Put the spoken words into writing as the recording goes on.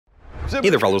Hey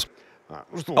there, fellows.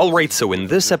 Alright, so in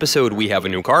this episode we have a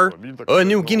new car, a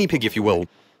new guinea pig if you will.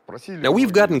 Now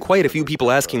we've gotten quite a few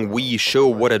people asking we show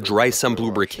what a dry sump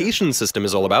lubrication system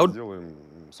is all about,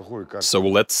 so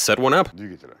let's set one up.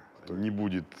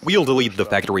 We'll delete the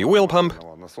factory oil pump,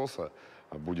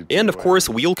 and of course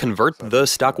we'll convert the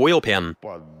stock oil pan.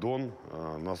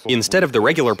 Instead of the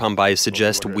regular pump, I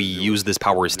suggest we use this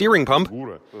power steering pump.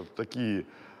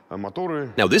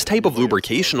 Now this type of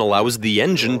lubrication allows the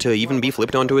engine to even be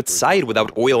flipped onto its side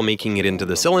without oil making it into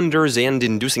the cylinders and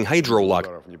inducing hydro-lock.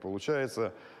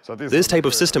 This type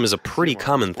of system is a pretty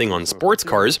common thing on sports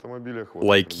cars,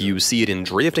 like you see it in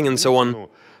drifting and so on.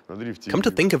 Come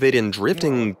to think of it, in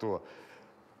drifting,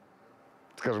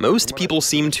 most people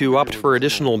seem to opt for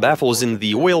additional baffles in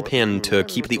the oil pan to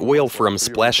keep the oil from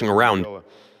splashing around.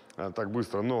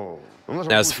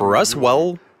 As for us,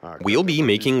 well, we'll be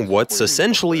making what's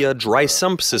essentially a dry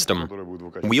sump system.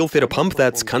 We'll fit a pump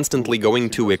that's constantly going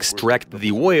to extract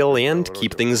the oil and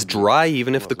keep things dry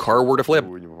even if the car were to flip.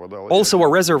 Also a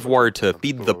reservoir to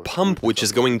feed the pump, which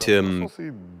is going to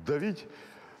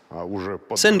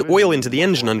send oil into the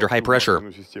engine under high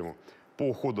pressure.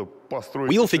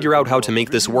 We'll figure out how to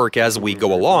make this work as we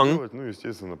go along,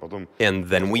 and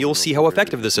then we'll see how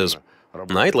effective this is.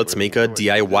 Alright, let's make a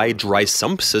DIY dry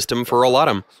sump system for a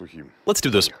Lada. Let's do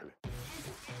this.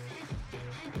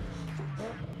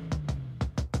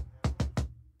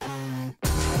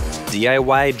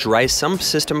 DIY dry sump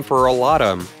system for a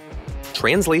Lada.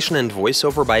 Translation and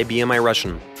voiceover by BMI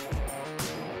Russian.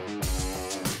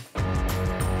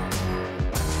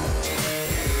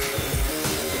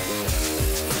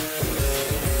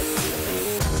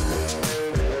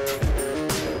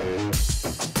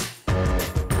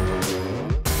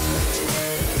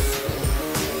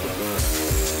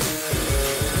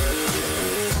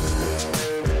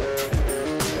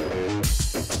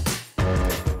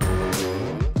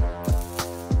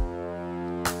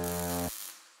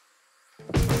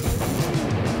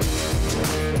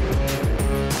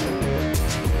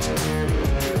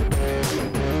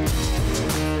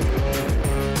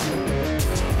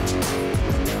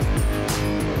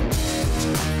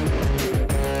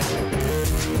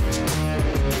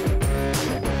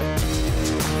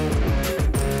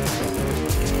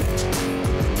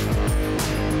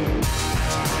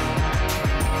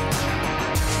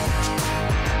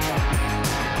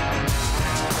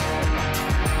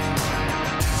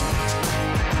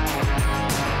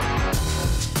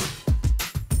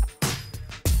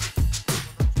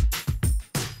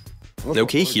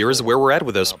 Okay, here's where we're at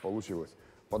with this.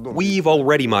 We've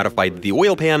already modified the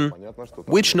oil pan,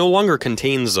 which no longer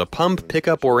contains a pump,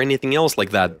 pickup, or anything else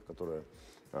like that.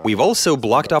 We've also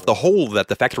blocked off the hole that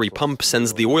the factory pump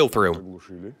sends the oil through,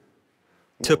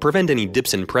 to prevent any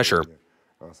dips in pressure.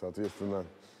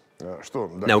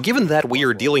 Now, given that we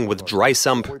are dealing with dry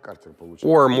sump,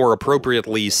 or more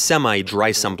appropriately,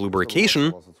 semi-dry sump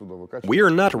lubrication, we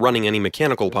are not running any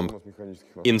mechanical pump.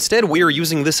 Instead, we are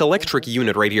using this electric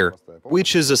unit right here,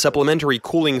 which is a supplementary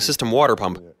cooling system water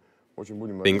pump.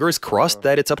 Fingers crossed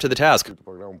that it's up to the task.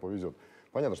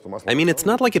 I mean, it's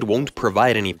not like it won't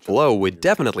provide any flow, it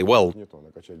definitely will.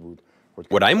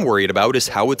 What I'm worried about is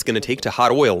how it's going to take to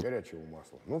hot oil.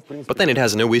 But then it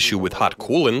has no issue with hot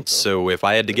coolant, so if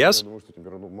I had to guess,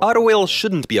 hot oil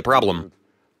shouldn't be a problem.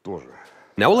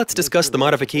 Now let's discuss the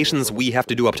modifications we have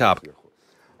to do up top.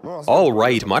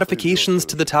 Alright, modifications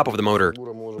to the top of the motor.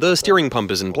 The steering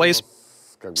pump is in place,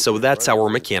 so that's our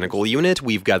mechanical unit,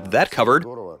 we've got that covered.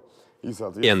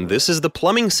 And this is the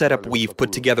plumbing setup we've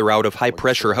put together out of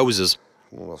high-pressure hoses.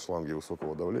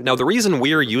 Now the reason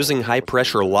we're using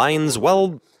high-pressure lines,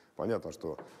 well,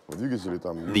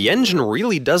 the engine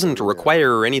really doesn't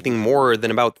require anything more than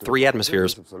about 3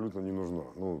 atmospheres.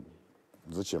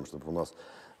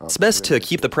 It's best to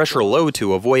keep the pressure low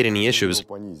to avoid any issues.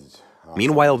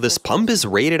 Meanwhile, this pump is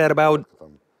rated at about,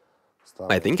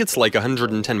 I think it's like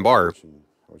 110 bar,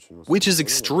 which is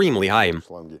extremely high.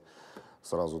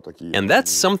 And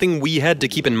that's something we had to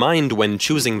keep in mind when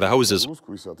choosing the hoses.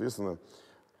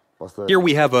 Here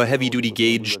we have a heavy-duty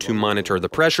gauge to monitor the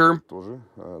pressure,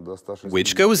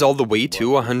 which goes all the way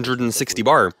to 160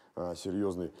 bar.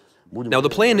 Now the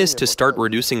plan is to start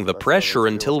reducing the pressure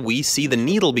until we see the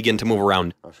needle begin to move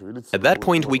around. At that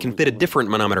point we can fit a different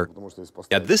manometer.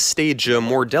 At this stage a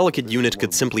more delicate unit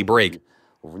could simply break.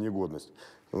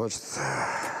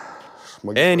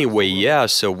 Anyway, yeah,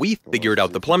 so we figured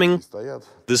out the plumbing.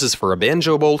 This is for a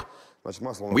banjo bolt.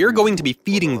 We're going to be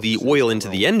feeding the oil into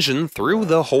the engine through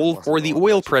the hole for the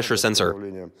oil pressure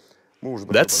sensor.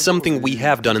 That's something we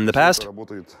have done in the past,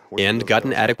 and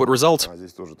gotten adequate results.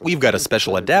 We've got a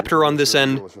special adapter on this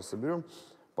end,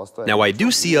 Now, I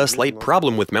do see a slight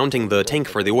problem with mounting the tank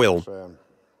for the oil.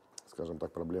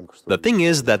 The thing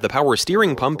is that the power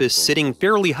steering pump is sitting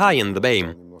fairly high in the bay,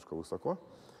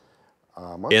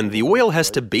 and the oil has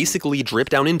to basically drip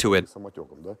down into it.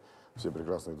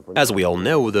 As we all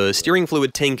know, the steering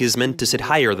fluid tank is meant to sit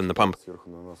higher than the pump.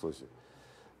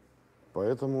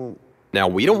 Now,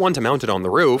 we don't want to mount it on the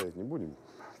roof,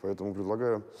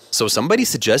 so somebody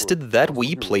suggested that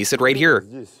we place it right here,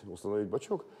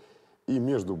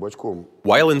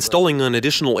 while installing an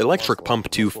additional electric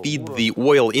pump to feed the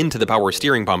oil into the power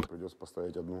steering pump,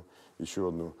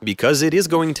 because it is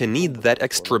going to need that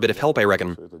extra bit of help, I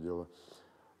reckon.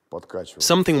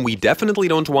 Something we definitely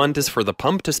don't want is for the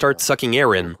pump to start sucking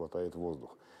air in,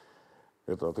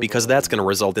 because that's going to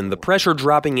result in the pressure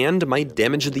dropping and might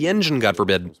damage the engine, God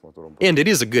forbid. And it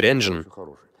is a good engine.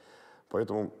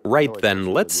 Right then,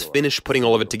 let's finish putting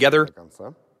all of it together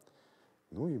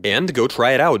and go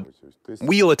try it out.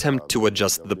 We'll attempt to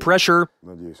adjust the pressure,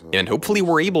 and hopefully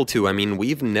we're able to. I mean,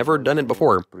 we've never done it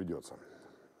before.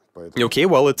 Okay,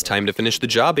 well, it's time to finish the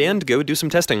job and go do some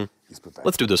testing.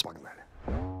 Let's do this.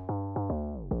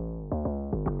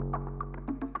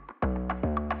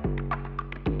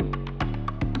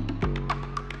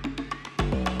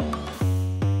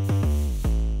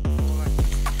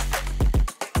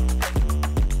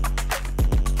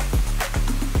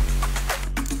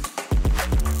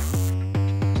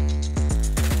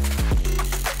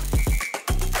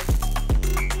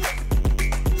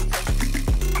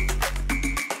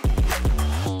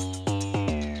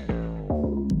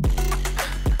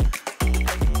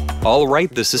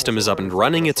 Alright, the system is up and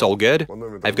running, it's all good.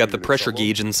 I've got the pressure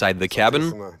gauge inside the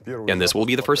cabin, and this will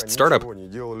be the first startup.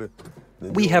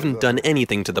 We haven't done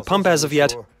anything to the pump as of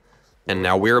yet, and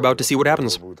now we're about to see what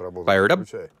happens. Fire it up.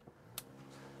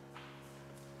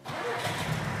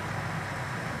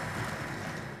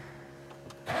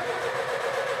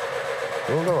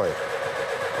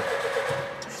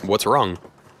 What's wrong?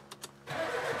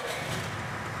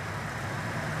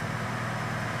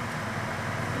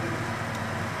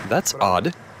 That's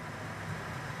odd.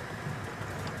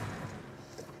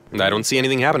 I don't see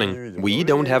anything happening. We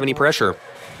don't have any pressure.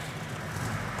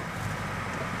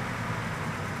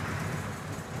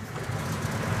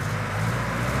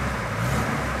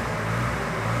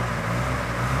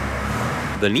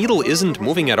 The needle isn't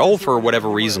moving at all for whatever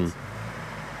reason.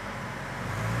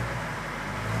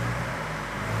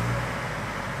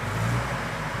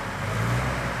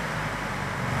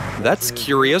 That's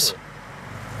curious.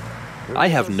 I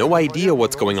have no idea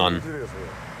what's going on.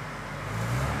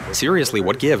 Seriously,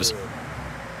 what gives?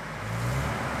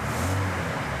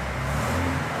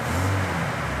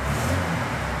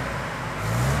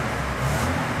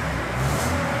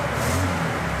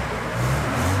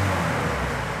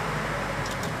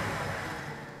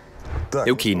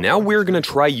 Okay, now we're gonna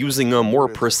try using a more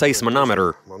precise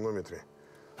manometer.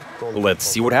 Let's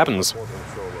see what happens.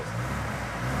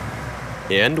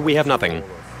 And we have nothing.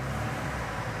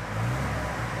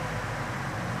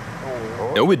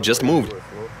 No, it just moved.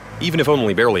 Even if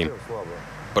only barely.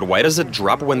 But why does it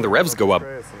drop when the revs go up?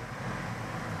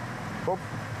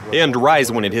 And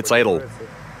rise when it hits idle?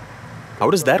 How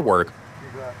does that work?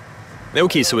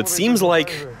 Okay, so it seems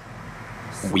like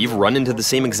we've run into the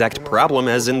same exact problem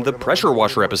as in the pressure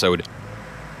washer episode.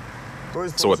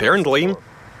 So apparently,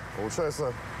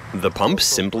 the pump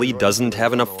simply doesn't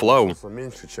have enough flow.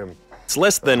 It's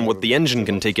less than what the engine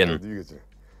can take in.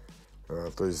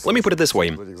 Let me put it this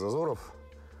way.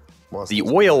 The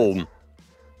oil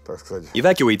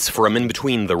evacuates from in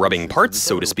between the rubbing parts,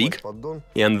 so to speak,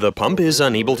 and the pump is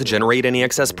unable to generate any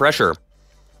excess pressure.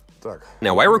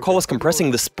 Now, I recall us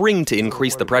compressing the spring to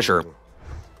increase the pressure.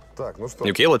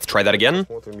 Okay, let's try that again.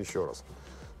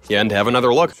 And have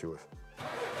another look.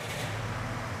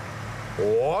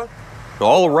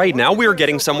 All right, now we're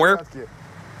getting somewhere.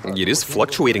 It is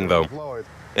fluctuating, though.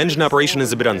 Engine operation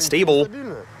is a bit unstable,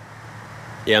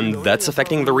 and that's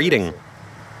affecting the reading.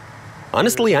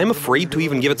 Honestly, I'm afraid to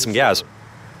even give it some gas.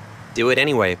 Do it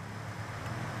anyway.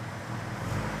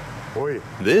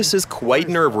 This is quite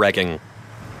nerve-wracking.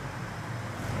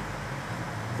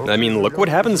 I mean, look what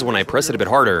happens when I press it a bit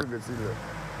harder.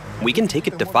 We can take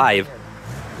it to 5.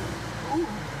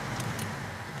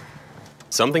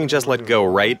 Something just let go,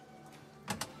 right?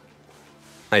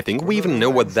 I think we even know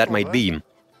what that might be.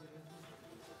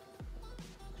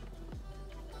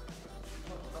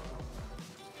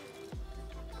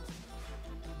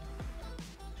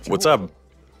 What's up?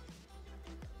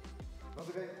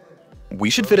 We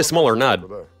should fit a smaller nut.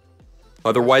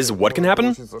 Otherwise, what can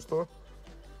happen?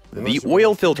 The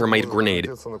oil filter might grenade.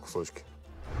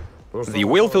 The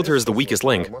oil filter is the weakest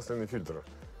link.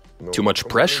 Too much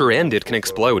pressure and it can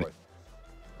explode.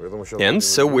 And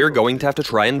so we're going to have to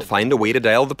try and find a way to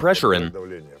dial the pressure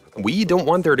in. We don't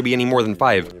want there to be any more than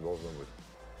 5.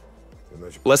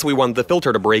 Less we want the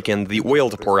filter to break and the oil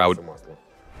to pour out.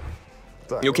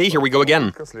 Okay, here we go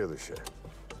again.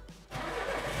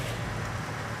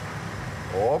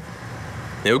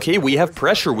 Okay, we have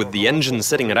pressure with the engine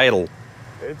sitting at idle.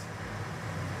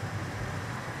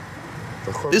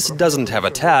 This doesn't have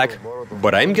a tach,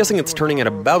 but I'm guessing it's turning at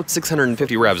about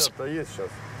 650 revs.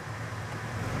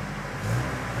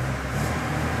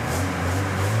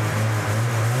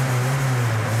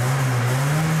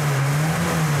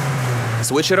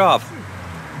 Switch it off.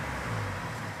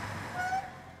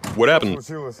 What happened?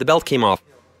 The belt came off.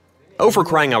 Oh, for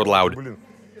crying out loud.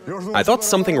 I thought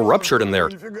something ruptured in there.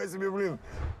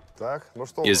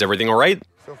 Is everything alright?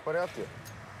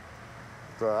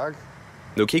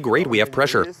 Okay, great, we have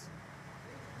pressure.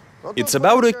 It's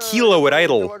about 1 kilo at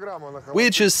idle,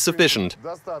 which is sufficient.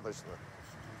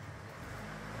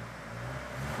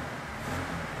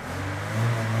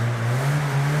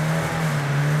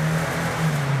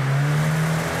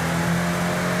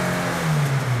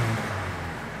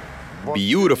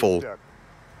 Beautiful.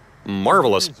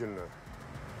 Marvelous.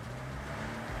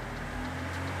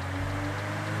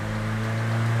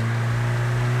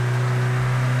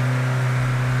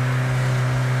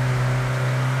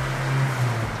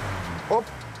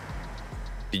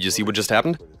 Did you see what just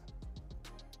happened?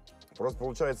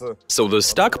 So the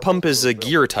stock pump is a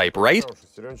gear type, right?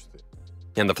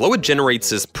 And the flow it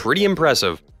generates is pretty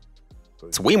impressive.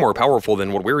 It's way more powerful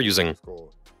than what we're using.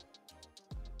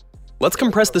 Let's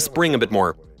compress the spring a bit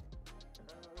more.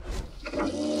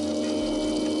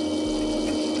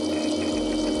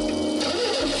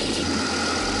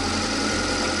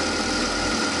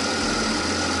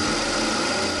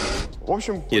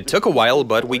 It took a while,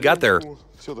 but we got there.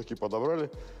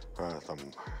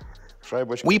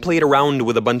 We played around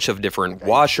with a bunch of different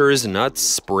washers, nuts,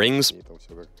 springs.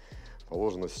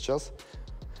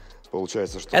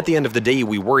 At the end of the day,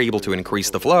 we were able to increase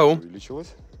the flow,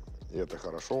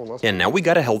 and now we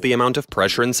got a healthy amount of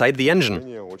pressure inside the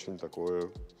engine.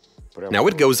 Now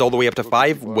it goes all the way up to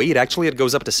 5, wait, actually it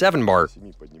goes up to 7 bar.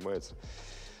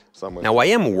 Now I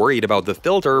am worried about the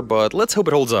filter, but let's hope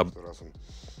it holds up.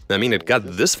 I mean, it got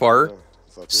this far,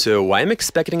 so I'm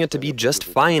expecting it to be just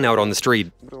fine out on the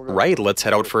street. Right, let's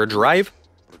head out for a drive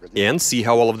and see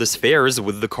how all of this fares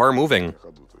with the car moving.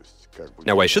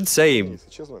 Now I should say,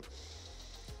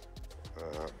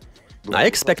 I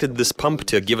expected this pump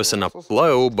to give us enough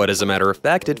flow, but as a matter of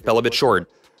fact, it fell a bit short.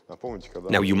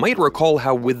 Now you might recall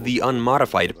how with the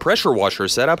unmodified pressure washer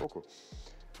setup,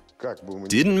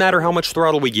 didn't matter how much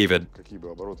throttle we gave it,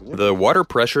 the water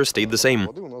pressure stayed the same.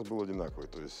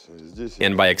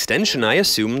 And by extension, I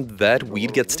assumed that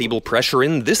we'd get stable pressure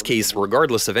in this case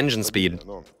regardless of engine speed.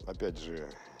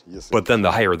 But then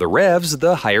the higher the revs,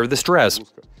 the higher the stress.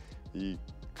 And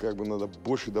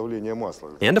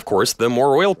of course, the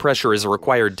more oil pressure is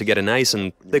required to get a nice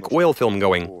and thick oil film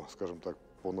going.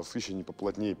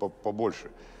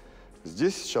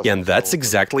 And that's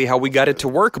exactly how we got it to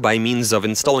work by means of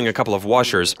installing a couple of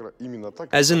washers,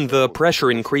 as in the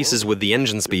pressure increases with the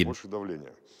engine speed.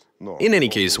 In any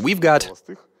case, we've got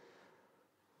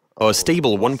a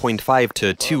stable 1.5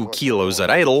 to 2 kilos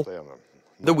at idle,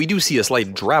 though we do see a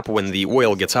slight drop when the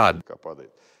oil gets hot.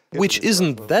 Which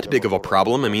isn't that big of a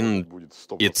problem, I mean,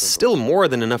 it's still more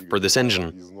than enough for this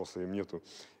engine.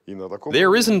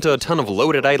 There isn't a ton of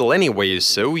load at idle anyway,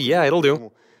 so yeah, it'll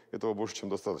do.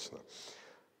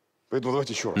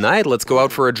 Night, let's go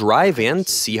out for a drive and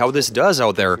see how this does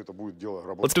out there.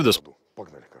 Let's do this.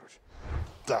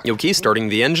 Okay, starting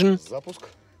the engine.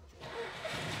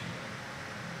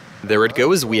 There it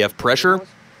goes, we have pressure.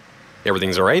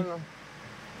 Everything's alright.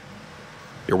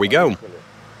 Here we go.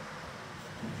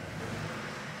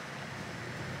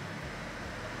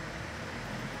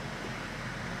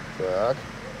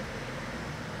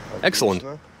 Excellent.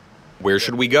 Where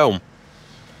should we go?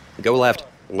 Go left.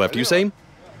 Left, you say?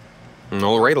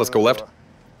 All right, let's go left.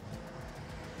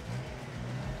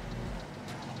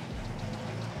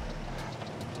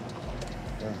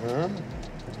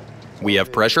 We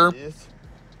have pressure.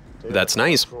 That's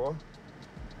nice.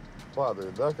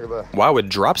 Wow, it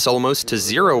drops almost to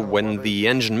 0 when the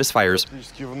engine misfires.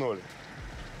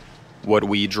 What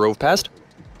we drove past?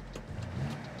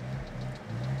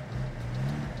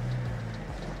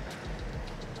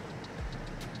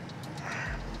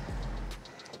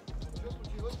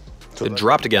 It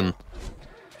dropped again.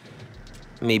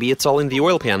 Maybe it's all in the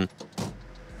oil pan.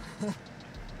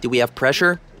 Do we have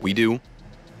pressure? We do.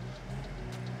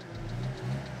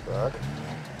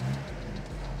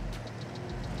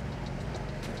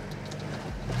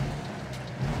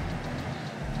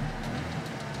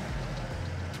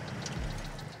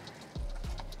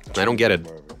 I don't get it.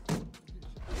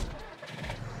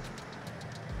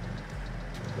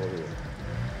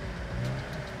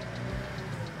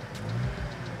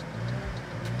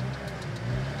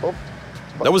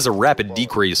 That was a rapid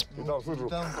decrease.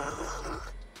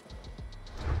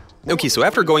 Okay, so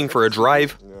after going for a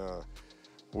drive,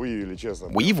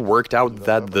 we've worked out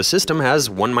that the system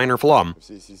has one minor flaw.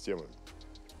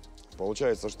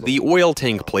 The oil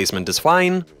tank placement is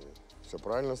fine,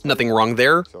 nothing wrong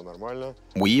there.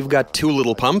 We've got two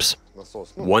little pumps.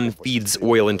 One feeds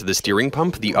oil into the steering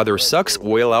pump, the other sucks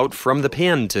oil out from the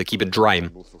pan to keep it dry.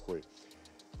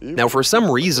 Now, for some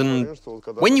reason,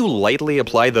 when you lightly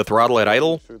apply the throttle at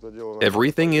idle,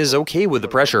 everything is okay with the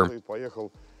pressure.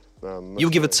 You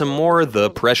give it some more,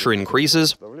 the pressure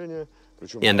increases,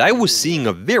 and I was seeing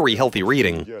a very healthy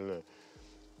reading.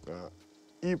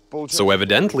 So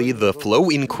evidently, the flow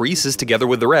increases together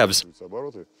with the revs.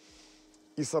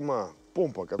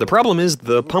 The problem is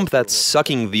the pump that's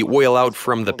sucking the oil out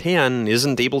from the pan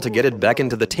isn't able to get it back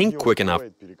into the tank quick enough,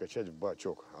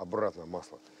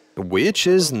 which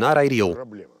is not ideal.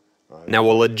 Now,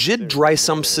 a legit dry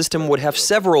sump system would have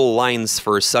several lines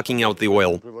for sucking out the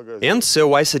oil, and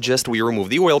so I suggest we remove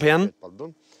the oil pan,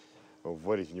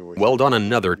 weld on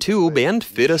another tube, and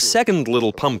fit a second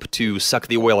little pump to suck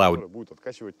the oil out.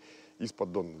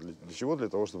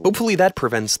 Hopefully that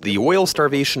prevents the oil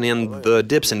starvation and the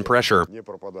dips in pressure.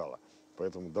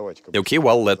 Okay,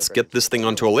 well, let's get this thing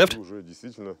onto a lift.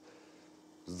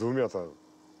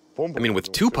 I mean,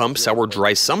 with two pumps, our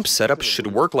dry sump setup should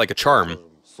work like a charm.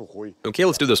 Okay,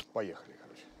 let's do this.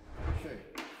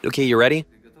 Okay, you ready?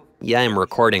 Yeah, I'm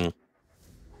recording.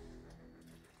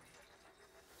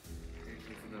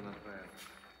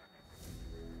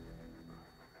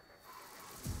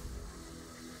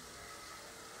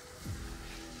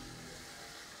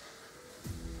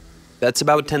 That's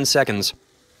about 10 seconds.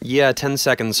 Yeah, 10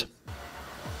 seconds.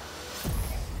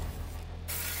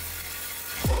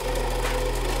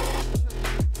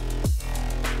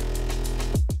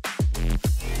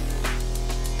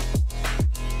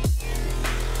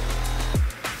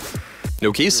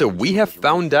 Okay, so we have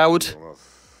found out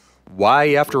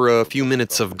why, after a few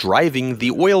minutes of driving,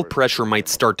 the oil pressure might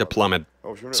start to plummet.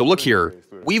 So look here,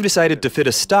 we've decided to fit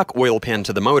a stock oil pan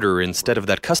to the motor instead of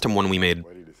that custom one we made.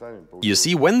 You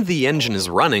see, when the engine is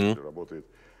running,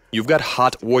 you've got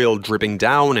hot oil dripping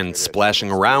down and splashing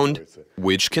around,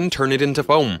 which can turn it into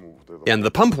foam. And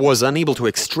the pump was unable to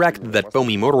extract that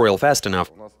foamy motor oil fast enough.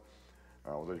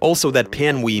 Also, that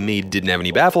pan we made didn't have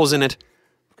any baffles in it.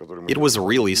 It was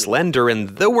really slender, and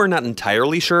though we're not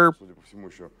entirely sure,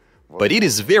 but it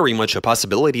is very much a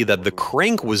possibility that the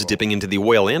crank was dipping into the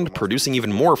oil and producing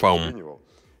even more foam.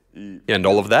 And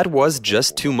all of that was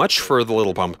just too much for the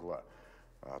little pump.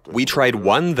 We tried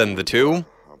one, then the two.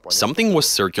 Something was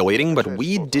circulating, but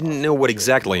we didn't know what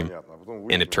exactly.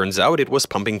 And it turns out it was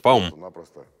pumping foam.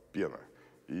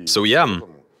 So yeah,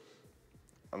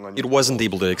 it wasn't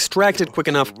able to extract it quick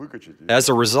enough. As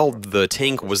a result, the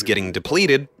tank was getting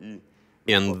depleted,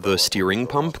 and the steering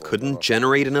pump couldn't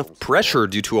generate enough pressure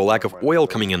due to a lack of oil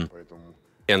coming in.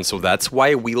 And so that's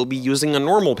why we'll be using a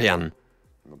normal pan.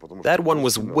 That one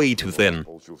was way too thin.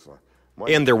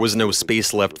 And there was no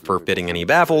space left for fitting any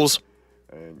baffles.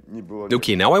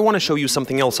 Okay, now I want to show you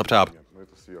something else up top.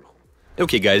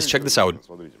 Okay guys, check this out.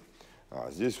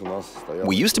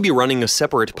 We used to be running a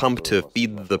separate pump to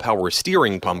feed the power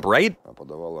steering pump, right?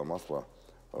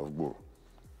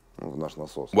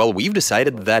 Well, we've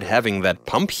decided that having that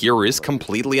pump here is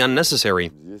completely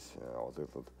unnecessary.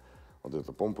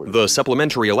 The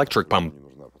supplementary electric pump.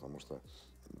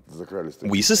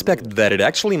 We suspect that it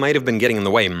actually might have been getting in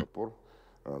the way,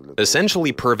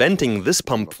 essentially preventing this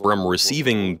pump from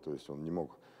receiving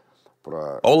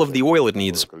all of the oil it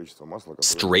needs.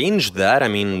 Strange that, I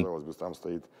mean,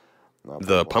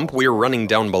 the pump we're running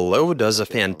down below does a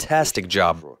fantastic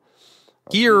job.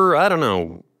 Here, I don't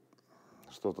know.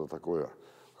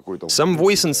 Some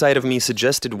voice inside of me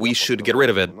suggested we should get rid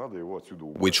of it,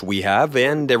 which we have,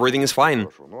 and everything is fine.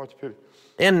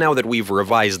 And now that we've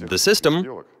revised the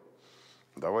system,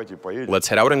 let's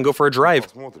head out and go for a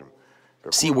drive.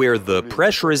 See where the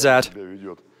pressure is at.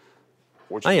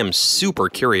 I am super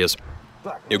curious.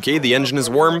 Okay, the engine is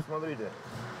warm.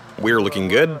 We're looking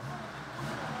good.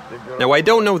 Now, I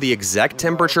don't know the exact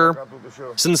temperature,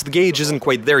 since the gauge isn't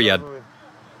quite there yet.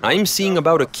 I'm seeing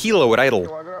about 1 kilo at idle,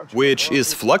 which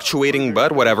is fluctuating,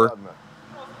 but whatever.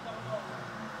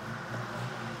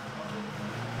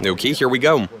 Okay, here we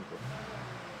go.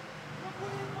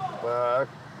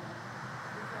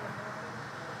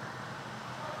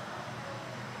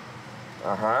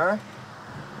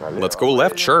 Let's go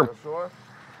left, sure.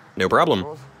 No problem.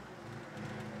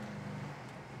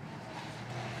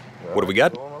 What do we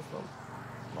got?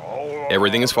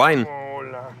 Everything is fine.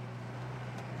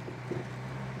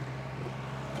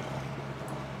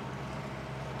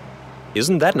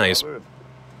 Isn't that nice?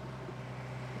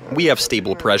 We have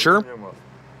stable pressure,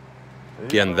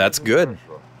 and that's good.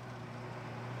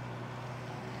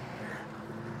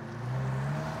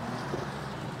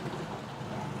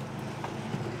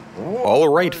 All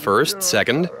right, first,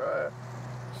 second.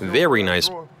 Very nice.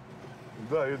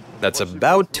 That's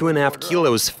about 2.5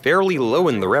 kilos, fairly low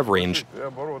in the rev range.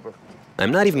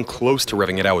 I'm not even close to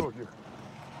revving it out.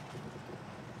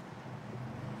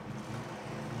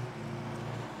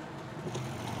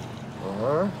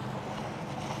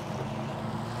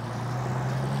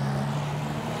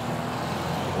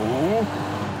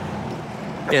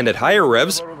 And at higher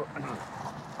revs,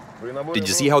 did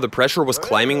you see how the pressure was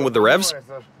climbing with the revs?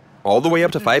 All the way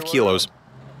up to 5 kilos.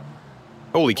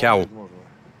 Holy cow.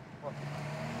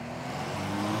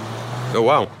 Oh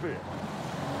wow.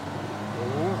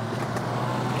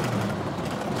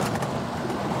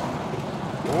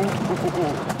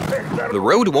 The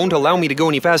road won't allow me to go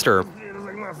any faster.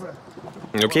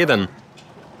 Okay then.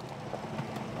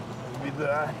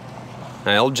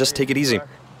 I'll just take it easy.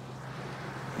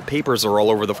 Papers are all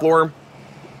over the floor.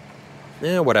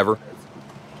 Whatever.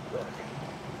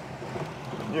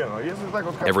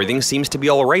 Everything seems to be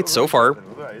alright so far.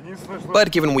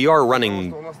 But given we are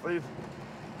running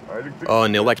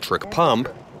an electric pump,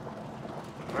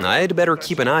 I'd better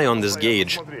keep an eye on this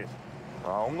gauge.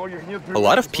 A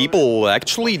lot of people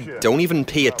actually don't even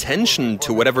pay attention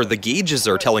to whatever the gauges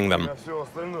are telling them.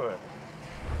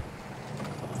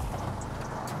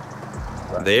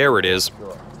 There it is.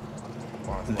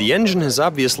 The engine has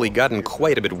obviously gotten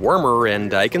quite a bit warmer,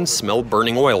 and I can smell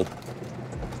burning oil.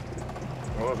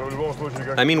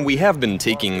 I mean, we have been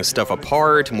taking stuff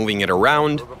apart, moving it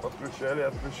around,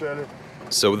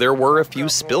 so there were a few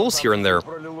spills here and there.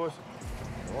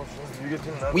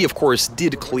 We, of course,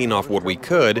 did clean off what we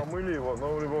could,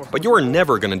 but you're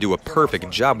never gonna do a perfect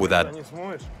job with that.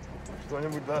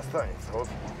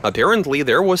 Apparently,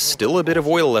 there was still a bit of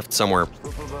oil left somewhere.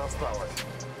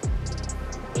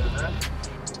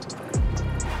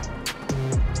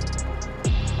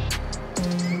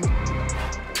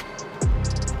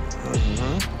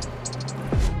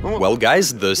 Well,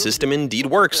 guys, the system indeed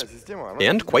works.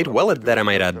 And quite well at that, I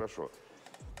might add.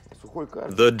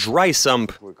 The dry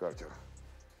sump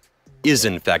is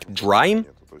in fact dry.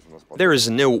 There is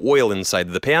no oil inside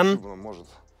the pan.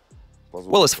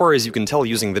 Well, as far as you can tell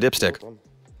using the dipstick.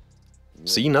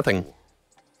 See, nothing.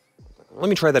 Let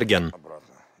me try that again.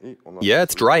 Yeah,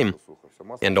 it's dry.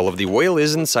 And all of the oil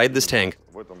is inside this tank.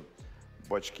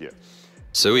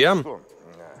 So yeah,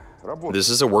 this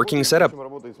is a working setup.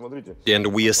 And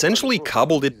we essentially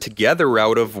cobbled it together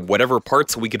out of whatever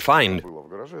parts we could find.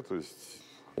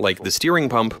 Like the steering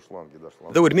pump,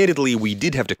 though admittedly we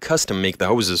did have to custom make the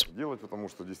hoses.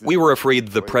 We were afraid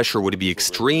the pressure would be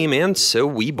extreme, and so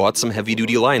we bought some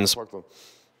heavy-duty lines.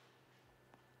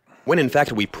 When in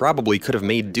fact we probably could have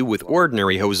made do with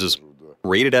ordinary hoses,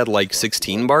 rated at like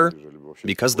 16 bar,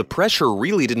 because the pressure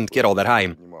really didn't get all that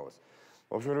high.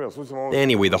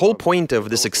 Anyway, the whole point of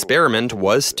this experiment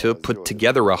was to put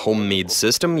together a homemade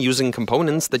system using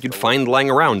components that you'd find lying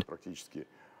around.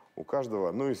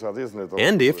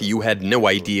 And if you had no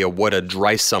idea what a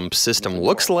dry sump system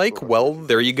looks like, well,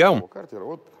 there you go.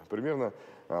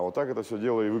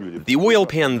 The oil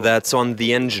pan that's on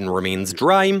the engine remains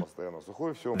dry,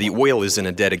 the oil is in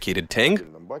a dedicated tank,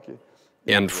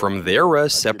 and from there a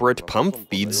separate pump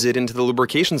feeds it into the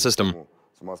lubrication system.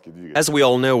 As we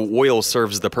all know, oil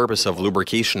serves the purpose of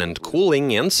lubrication and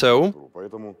cooling, and so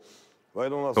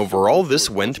overall this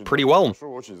went pretty well.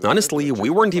 Honestly, we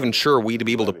weren't even sure we'd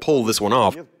be able to pull this one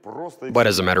off. But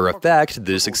as a matter of fact,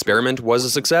 this experiment was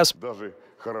a success.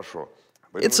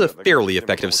 It's a fairly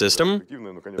effective system,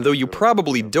 though you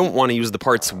probably don't want to use the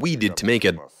parts we did to make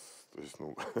it.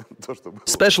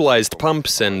 Specialized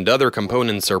pumps and other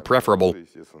components are preferable.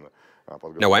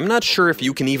 Now, I'm not sure if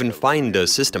you can even find a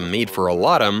system made for a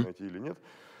Lada,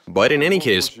 but in any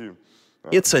case,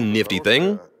 it's a nifty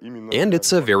thing, and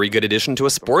it's a very good addition to a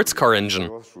sports car engine.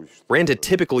 Granted,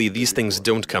 typically these things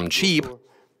don't come cheap,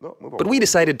 but we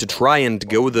decided to try and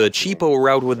go the cheapo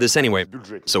route with this anyway.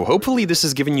 So hopefully this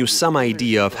has given you some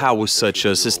idea of how such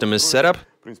a system is set up.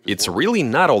 It's really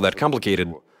not all that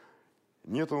complicated.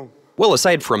 Well,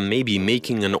 aside from maybe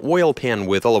making an oil pan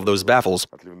with all of those baffles.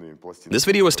 This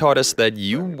video has taught us that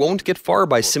you won't get far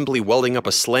by simply welding up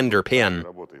a slender pan.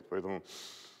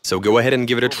 So go ahead and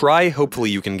give it a try, hopefully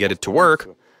you can get it to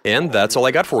work. And that's all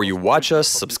I got for you. Watch us,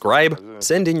 subscribe,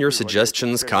 send in your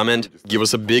suggestions, comment, give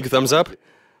us a big thumbs up.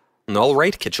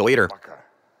 Alright, catch you later.